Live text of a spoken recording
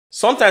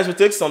Sometimes we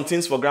take some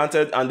things for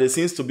granted and there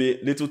seems to be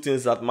little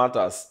things that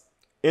matters.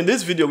 In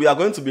this video, we are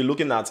going to be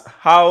looking at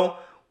how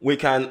we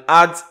can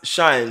add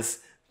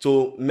shines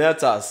to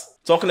metals.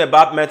 Talking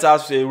about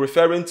metals, we're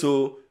referring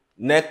to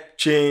neck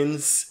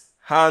chains,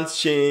 hand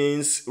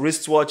chains,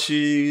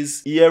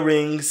 wristwatches,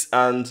 earrings,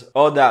 and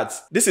all that.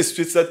 This is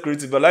Twisted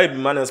Creative.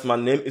 Is my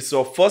name. It's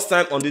your first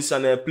time on this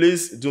channel.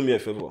 Please do me a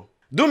favor.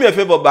 Do me a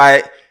favor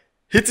by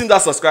hitting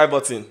that subscribe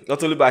button.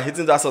 Not only by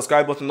hitting that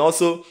subscribe button,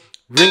 also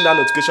ring that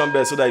notification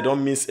bell so that you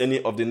don't miss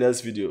any of the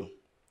next video.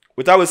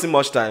 Without wasting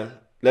much time,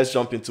 let's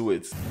jump into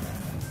it.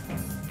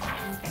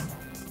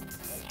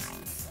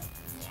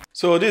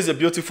 So this is a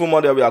beautiful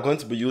model we are going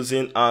to be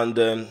using,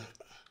 and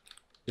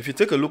if you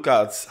take a look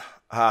at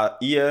her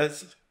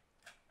ears,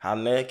 her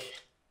neck,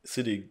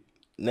 see the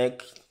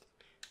neck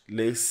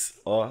lace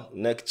or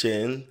neck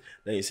chain,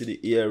 then you see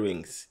the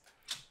earrings.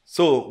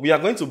 So we are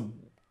going to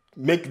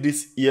make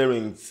these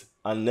earrings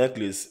and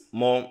necklace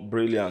more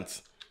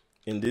brilliant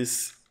in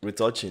this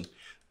retouching.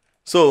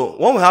 So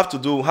what we have to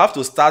do, we have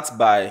to start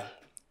by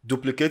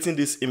duplicating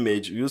this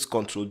image. Use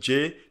Ctrl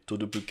J to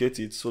duplicate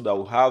it so that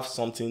we have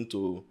something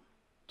to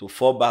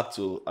fall back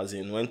to, as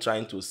in when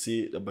trying to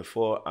see the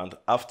before and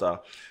after.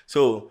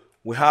 So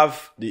we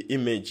have the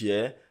image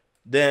here.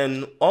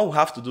 Then all we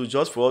have to do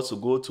just for us to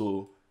go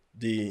to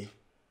the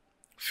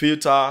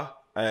filter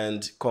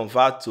and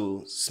convert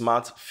to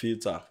smart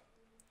filter.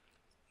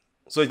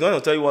 So it's going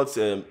to tell you what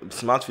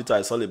smart filter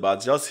is all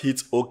about. Just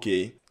hit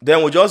OK. Then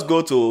we'll just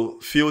go to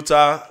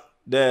filter,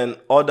 then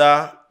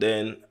order,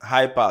 then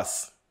high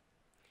pass.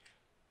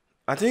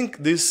 I think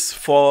this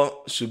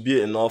 4 should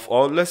be enough,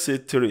 or let's say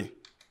 3.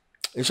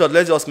 In short,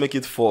 let's just make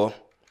it 4.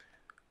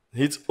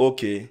 Hit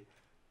OK.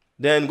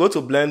 Then go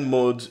to blend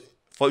mode.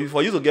 For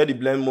you to get the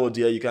blend mode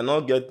here, you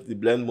cannot get the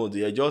blend mode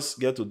here. Just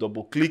get to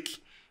double click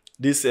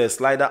this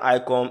slider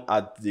icon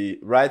at the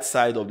right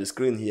side of the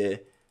screen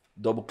here.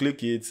 Double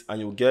click it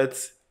and you get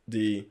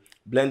the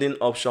blending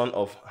option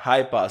of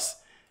high pass.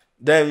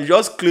 Then you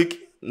just click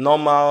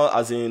normal,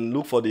 as in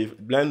look for the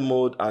blend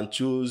mode and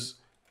choose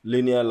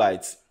linear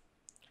light.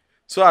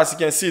 So as you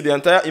can see, the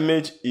entire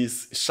image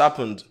is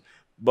sharpened,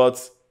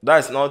 but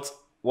that's not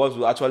what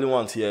we actually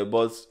want here.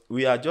 But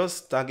we are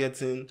just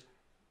targeting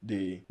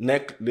the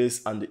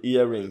necklace and the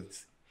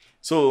earrings.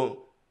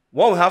 So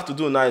what we have to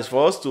do now is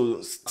for us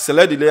to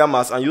select the layer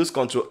mask and use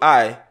Ctrl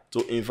I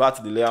to invert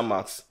the layer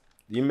mask.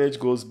 The image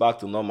goes back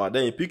to normal.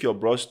 Then you pick your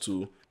brush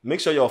tool. Make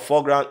sure your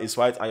foreground is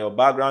white and your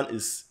background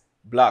is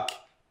black.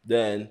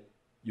 Then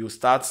you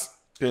start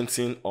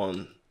painting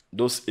on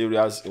those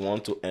areas you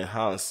want to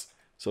enhance.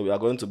 So we are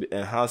going to be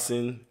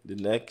enhancing the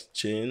neck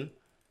chain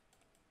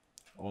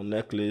or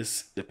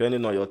necklace,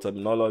 depending on your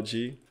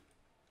terminology.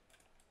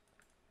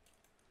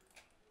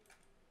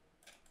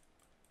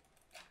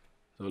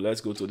 So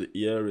let's go to the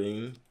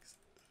earring.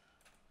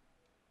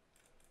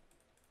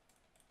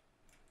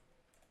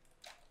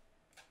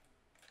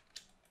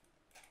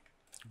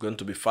 Going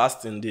to be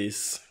fast in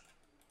this.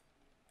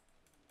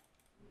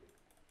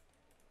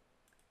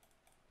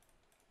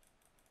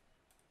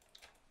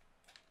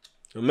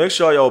 So make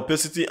sure your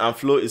opacity and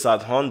flow is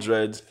at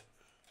 100.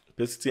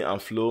 Opacity and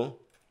flow,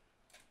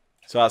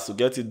 so as to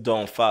get it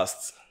done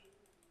fast.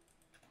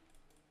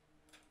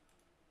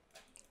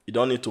 You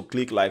don't need to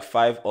click like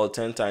 5 or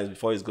 10 times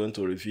before it's going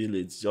to reveal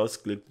it.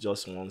 Just click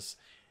just once.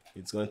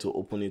 It's going to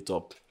open it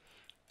up.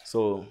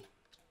 So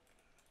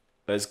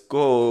let's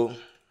go.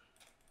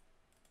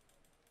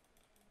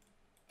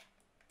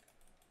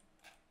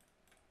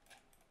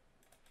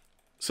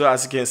 So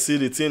as you can see,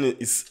 the thing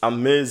is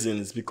amazing.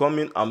 It's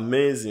becoming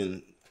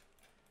amazing.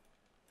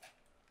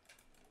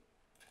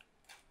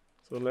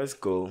 So let's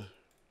go.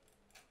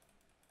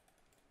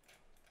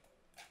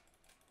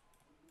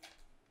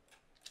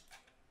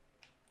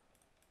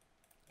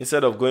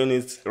 Instead of going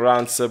it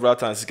around several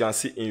times, you can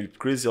see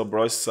increase your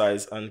brush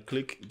size and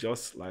click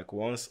just like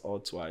once or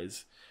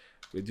twice.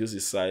 Reduce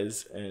the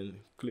size and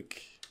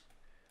click,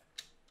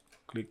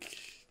 click,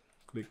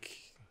 click,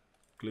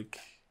 click.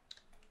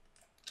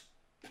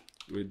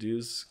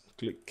 Reduce,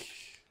 click,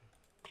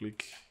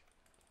 click.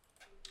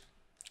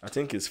 I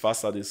think it's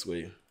faster this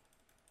way.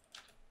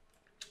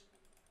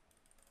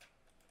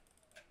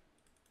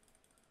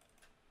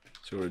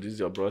 So reduce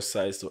your brush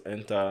size to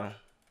enter.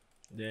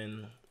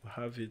 Then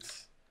have it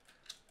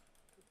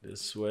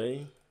this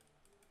way.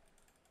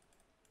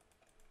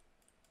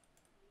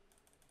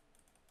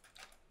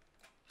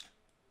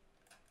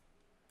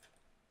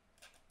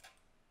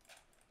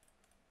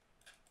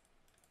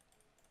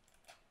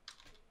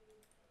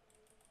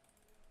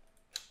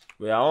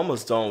 We are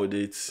almost done with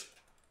it.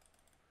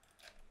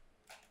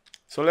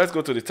 So let's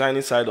go to the tiny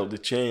side of the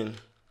chain,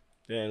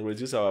 then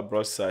reduce our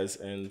brush size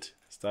and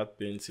start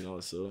painting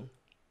also.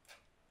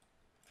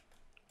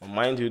 But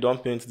mind you,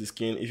 don't paint the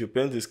skin. If you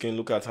paint the skin,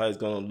 look at how it's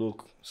gonna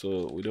look.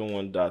 So we don't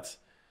want that.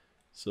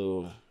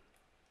 So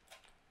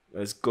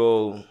let's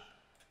go.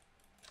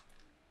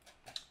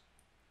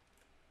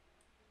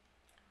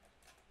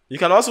 You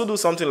can also do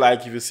something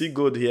like, if you see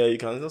gold here, you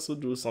can also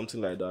do something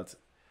like that.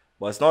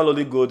 But it's not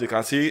only gold, you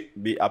can see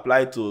be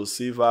applied to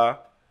silver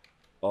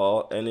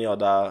or any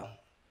other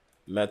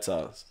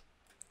metals.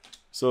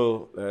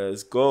 So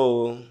let's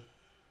go.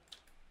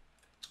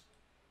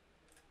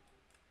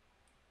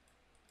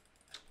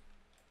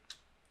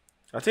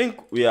 I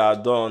think we are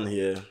done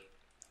here.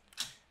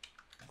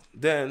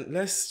 Then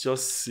let's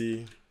just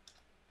see.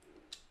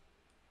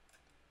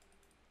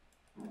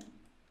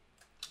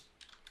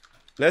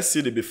 Let's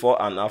see the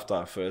before and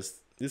after first.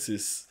 This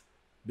is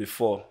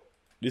before.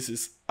 This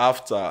is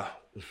after.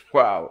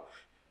 Wow.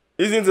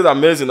 Isn't it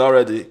amazing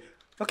already?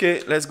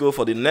 Okay, let's go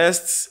for the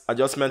next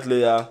adjustment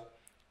layer.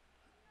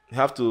 You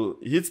have to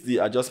hit the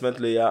adjustment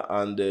layer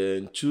and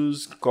then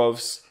choose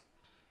curves.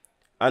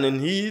 And in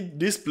here,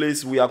 this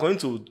place, we are going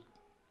to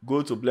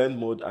go to blend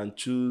mode and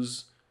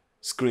choose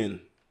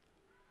screen.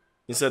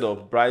 Instead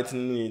of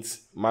brightening it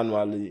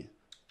manually,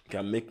 you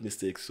can make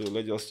mistakes. So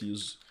let's just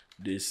use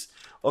this.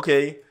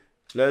 Okay,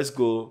 let's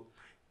go.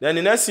 Then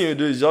the next thing you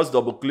do is just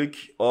double click,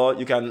 or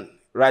you can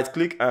right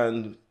click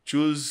and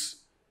choose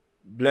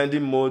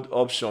blending mode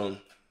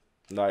option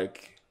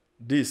like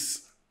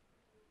this.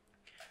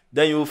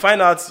 Then you will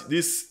find out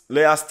this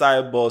layer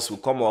style box will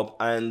come up,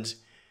 and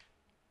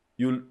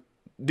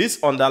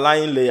this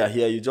underlying layer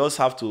here, you just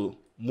have to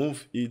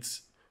move it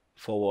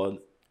forward,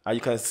 and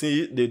you can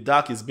see the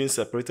dark is being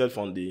separated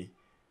from the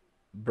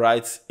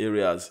bright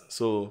areas.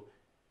 So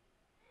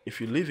if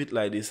you leave it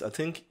like this, I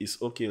think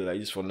it's okay like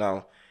this for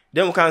now.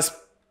 Then we can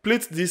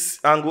split this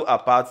angle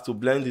apart to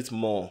blend it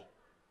more.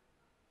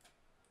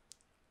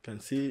 You can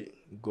see,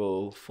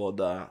 go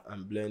further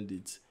and blend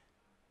it.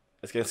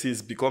 As you can see,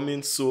 it's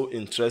becoming so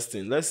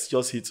interesting. Let's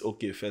just hit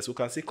OK first. We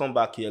can still come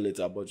back here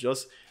later, but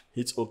just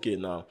hit OK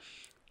now.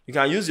 You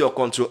can use your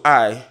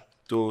Ctrl-I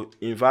to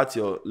invert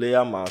your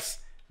layer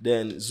mask,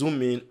 then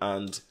zoom in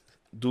and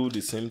do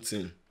the same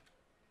thing. You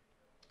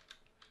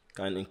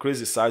can increase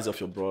the size of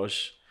your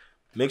brush.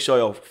 Make sure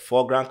your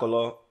foreground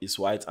color is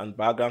white and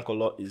background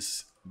color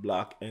is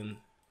black, and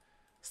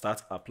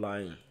start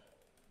applying.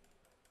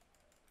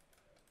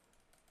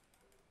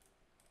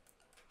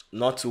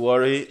 Not to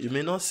worry, you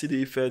may not see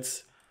the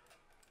effects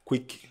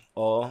quick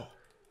or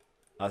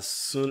as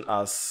soon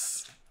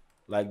as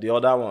like the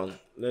other one.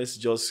 Let's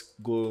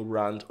just go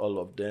around all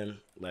of them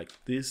like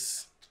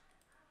this.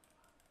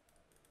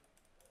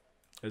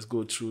 Let's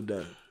go through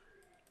them.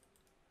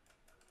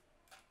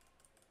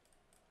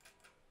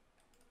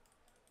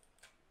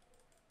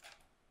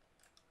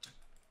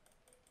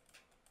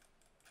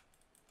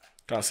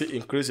 You can see,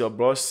 increase your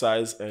brush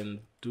size and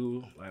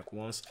do like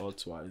once or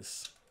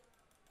twice.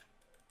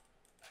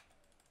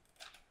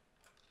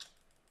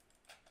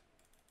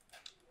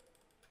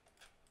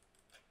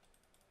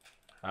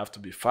 I have to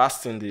be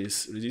fast in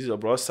this. Reduce your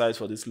brush size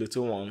for this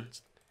little one.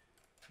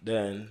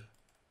 Then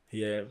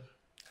here,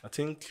 I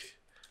think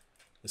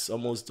it's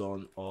almost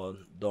done or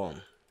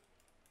done.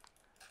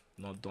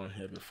 Not done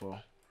here before.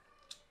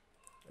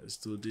 Let's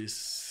do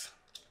this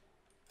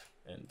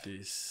and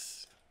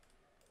this.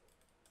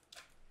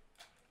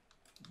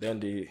 Then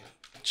the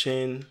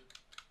chain,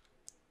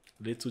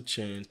 little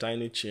chain,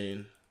 tiny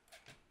chain.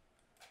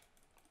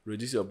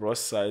 Reduce your brush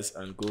size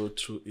and go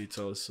through it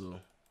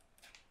also.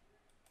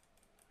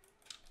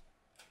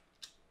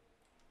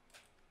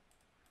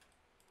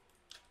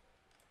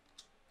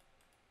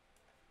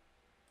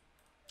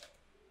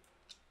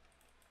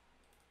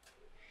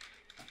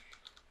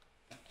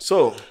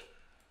 So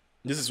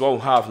this is what we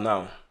have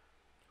now.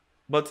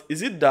 But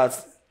is it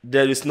that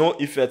there is no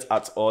effect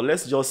at all?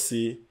 Let's just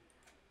see.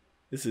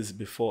 This is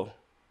before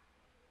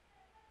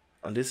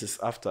and this is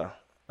after.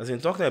 As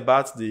in talking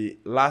about the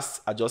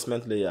last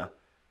adjustment layer,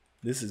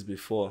 this is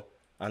before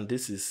and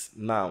this is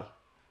now.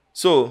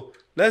 So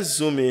let's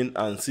zoom in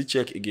and see,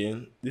 check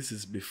again. This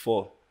is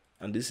before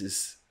and this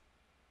is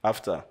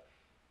after.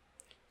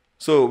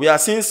 So we are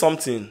seeing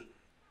something,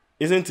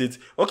 isn't it?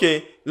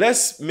 Okay,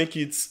 let's make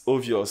it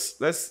obvious.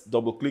 Let's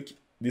double click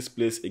this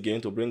place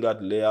again to bring out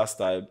the layer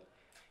style.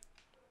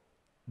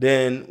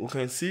 Then we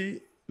can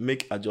see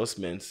make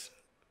adjustments.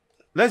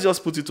 Let's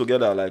just put it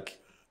together, like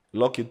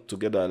lock it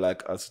together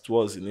like as it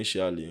was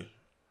initially.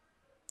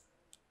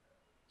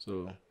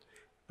 So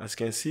as you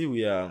can see,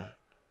 we are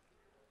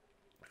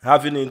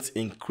having it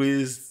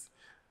increased.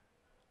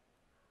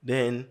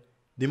 Then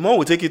the more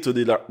we take it to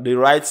the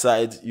right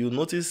side, you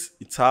notice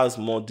it has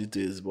more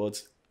details,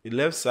 but the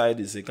left side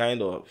is a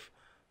kind of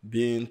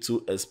being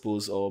too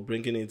exposed or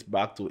bringing it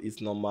back to its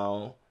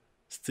normal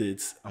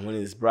state and when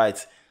it's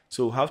bright.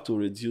 So we have to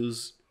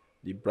reduce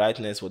the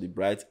brightness for the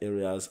bright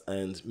areas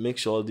and make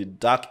sure the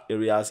dark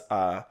areas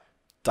are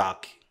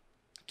dark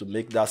to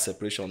make that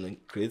separation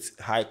and create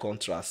high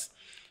contrast.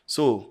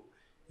 So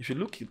if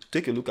you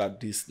take a look at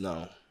this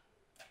now,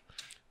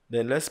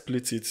 then let's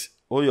split it.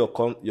 Hold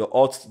your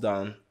alt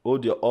down,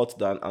 hold your alt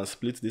down and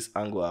split this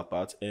angle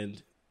apart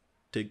and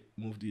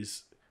move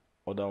this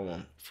other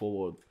one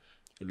forward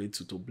a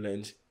little to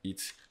blend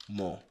it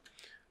more,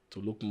 to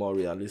look more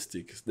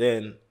realistic.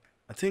 Then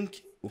I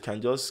think we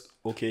can just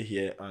OK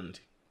here and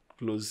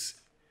close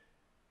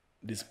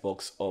this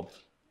box up.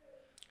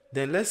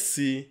 Then let's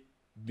see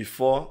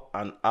before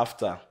and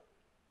after.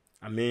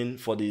 I mean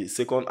for the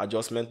second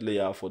adjustment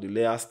layer for the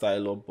layer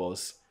style of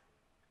boss.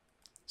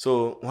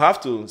 So we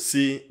have to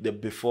see the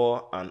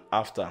before and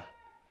after.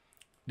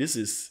 This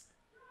is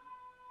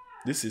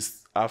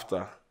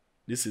after,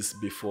 this is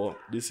before,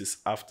 this is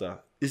after.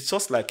 It's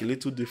just like a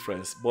little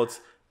difference, but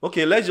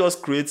okay, let's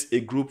just create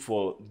a group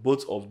for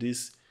both of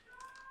these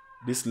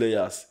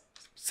layers.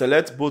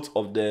 Select both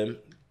of them,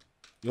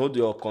 hold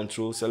your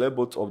control, select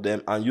both of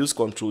them and use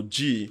Ctrl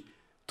G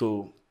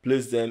to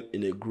place them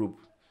in a group.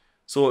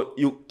 So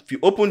if you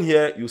open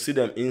here, you see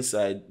them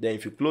inside. Then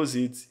if you close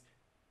it,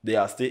 they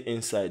are still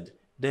inside.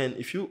 Then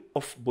if you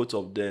off both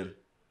of them,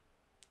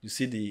 you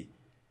see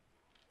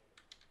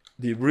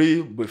the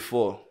real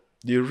before,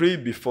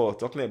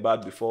 talking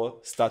about before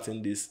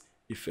starting this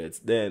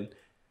effect. Then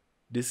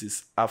this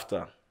is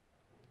after,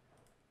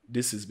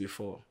 this is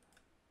before,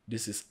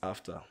 this is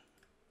after,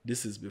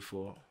 this is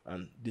before,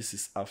 and this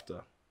is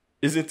after.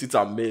 Isn't it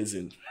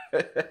amazing?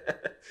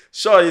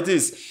 Sure it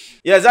is.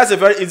 Yes, that's a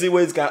very easy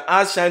way you can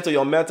add shine to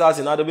your metals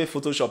in Adobe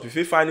Photoshop. If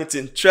you find it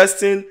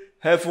interesting,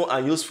 helpful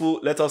and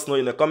useful, let us know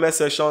in the comment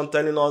section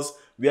telling us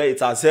where it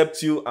has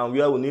helped you and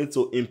where we need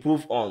to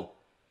improve on.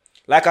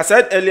 Like I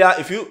said earlier,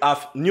 if you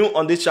are new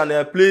on this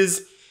channel,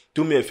 please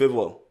do me a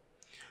favor.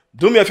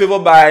 Do me a favor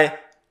by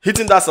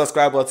hitting that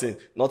subscribe button.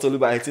 Not only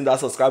by hitting that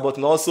subscribe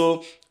button,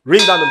 also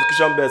ring that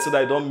notification bell so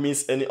that you don't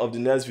miss any of the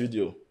next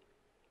video.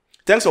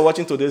 Thanks for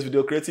watching today's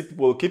video. Creative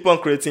people, keep on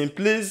creating.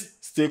 Please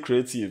stay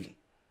creative.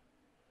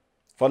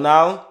 For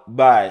now,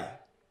 bye.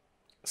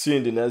 See you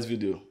in the next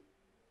video.